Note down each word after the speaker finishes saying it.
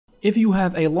If you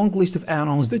have a long list of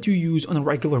add-ons that you use on a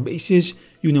regular basis,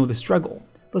 you know the struggle.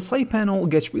 The side panel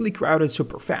gets really crowded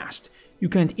super fast. You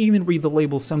can't even read the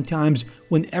labels sometimes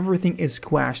when everything is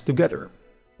squashed together.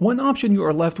 One option you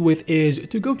are left with is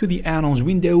to go to the add-ons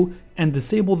window and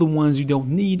disable the ones you don't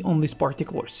need on this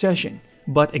particular session.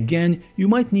 But again, you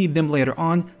might need them later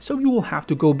on, so you will have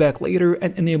to go back later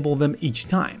and enable them each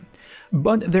time.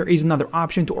 But there is another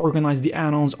option to organize the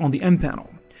add-ons on the M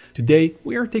panel. Today,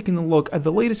 we are taking a look at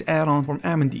the latest add-on from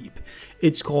Amandeep.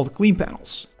 It's called Clean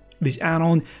Panels. This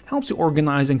add-on helps you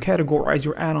organize and categorize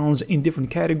your add-ons in different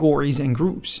categories and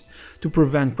groups to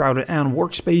prevent crowded add-on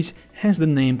workspace, hence the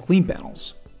name Clean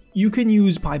Panels. You can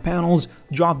use pie panels,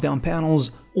 drop-down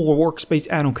panels, or workspace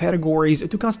add-on categories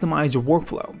to customize your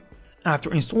workflow.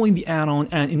 After installing the add-on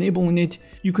and enabling it,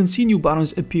 you can see new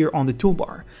buttons appear on the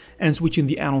toolbar, and switching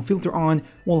the add-on filter on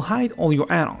will hide all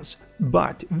your add-ons.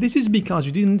 But this is because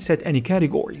you didn't set any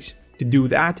categories. To do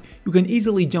that, you can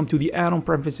easily jump to the add-on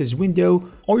preferences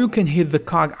window, or you can hit the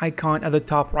cog icon at the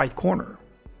top right corner.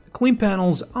 Clean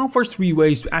Panels offers 3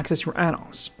 ways to access your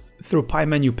add-ons: through pie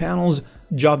menu panels,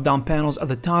 drop-down panels at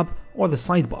the top, or the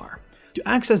sidebar. To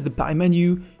access the pie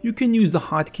menu, you can use the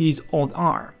hotkeys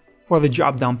Alt-R. For the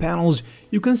drop-down panels,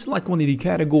 you can select one of the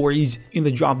categories in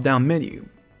the drop-down menu.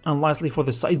 And lastly, for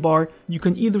the sidebar, you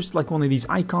can either select one of these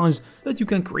icons that you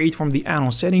can create from the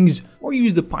add-on settings or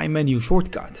use the pie menu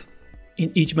shortcut.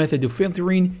 In each method of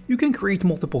filtering, you can create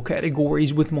multiple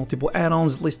categories with multiple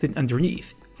add-ons listed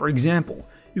underneath. For example,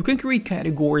 you can create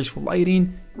categories for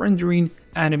lighting, rendering,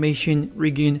 animation,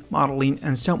 rigging, modeling,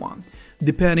 and so on,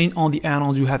 depending on the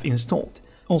add-ons you have installed.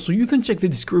 Also, you can check the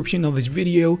description of this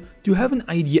video to have an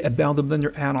idea about the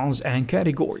Blender add-ons and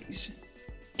categories.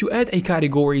 To add a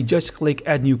category, just click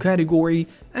Add New Category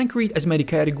and create as many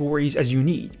categories as you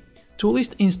need. To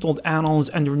list installed add-ons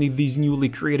underneath these newly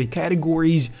created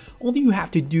categories, all you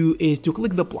have to do is to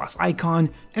click the plus icon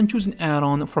and choose an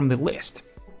add-on from the list.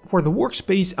 For the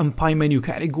workspace and pie menu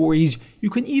categories, you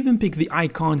can even pick the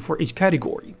icon for each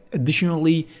category.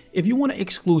 Additionally, if you want to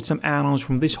exclude some add-ons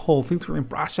from this whole filtering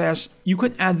process, you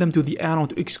can add them to the add-on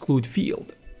to exclude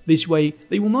field. This way,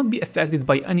 they will not be affected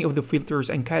by any of the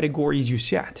filters and categories you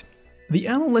set. The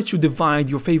add-on lets you divide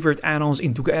your favorite add-ons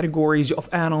into categories of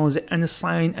add-ons and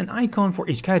assign an icon for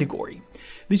each category.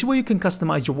 This way you can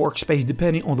customize your workspace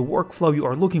depending on the workflow you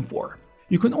are looking for.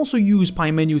 You can also use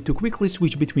pie menu to quickly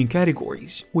switch between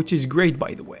categories, which is great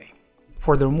by the way.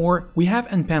 Furthermore, we have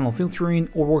end panel filtering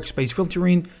or workspace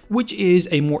filtering, which is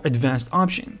a more advanced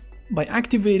option. By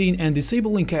activating and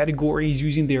disabling categories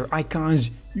using their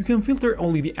icons, you can filter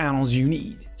only the add-ons you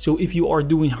need. So if you are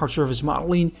doing hard surface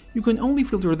modeling, you can only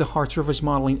filter the hard surface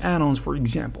modeling add-ons, for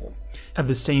example. At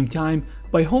the same time,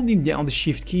 by holding down the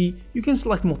Shift key, you can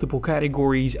select multiple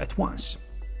categories at once.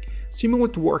 Similar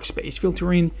to workspace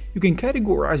filtering, you can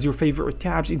categorize your favorite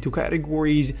tabs into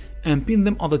categories and pin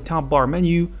them on the top bar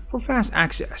menu for fast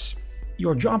access.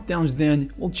 Your drop-downs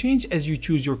then will change as you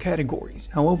choose your categories.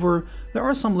 However, there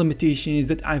are some limitations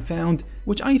that I found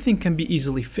which I think can be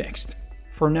easily fixed.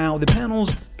 For now, the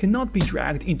panels cannot be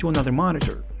dragged into another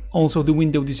monitor. Also, the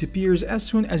window disappears as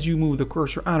soon as you move the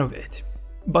cursor out of it.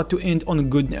 But to end on a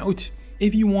good note,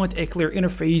 if you want a clear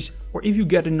interface, or if you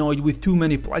get annoyed with too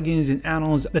many plugins and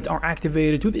add-ons that are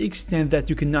activated to the extent that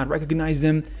you cannot recognize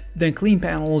them, then Clean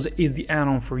Panels is the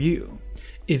add-on for you.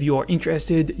 If you are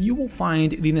interested, you will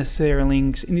find the necessary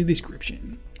links in the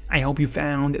description. I hope you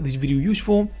found this video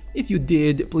useful. If you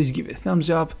did, please give it a thumbs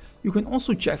up. You can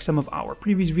also check some of our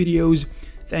previous videos.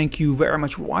 Thank you very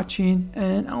much for watching,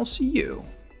 and I'll see you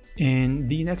in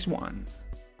the next one.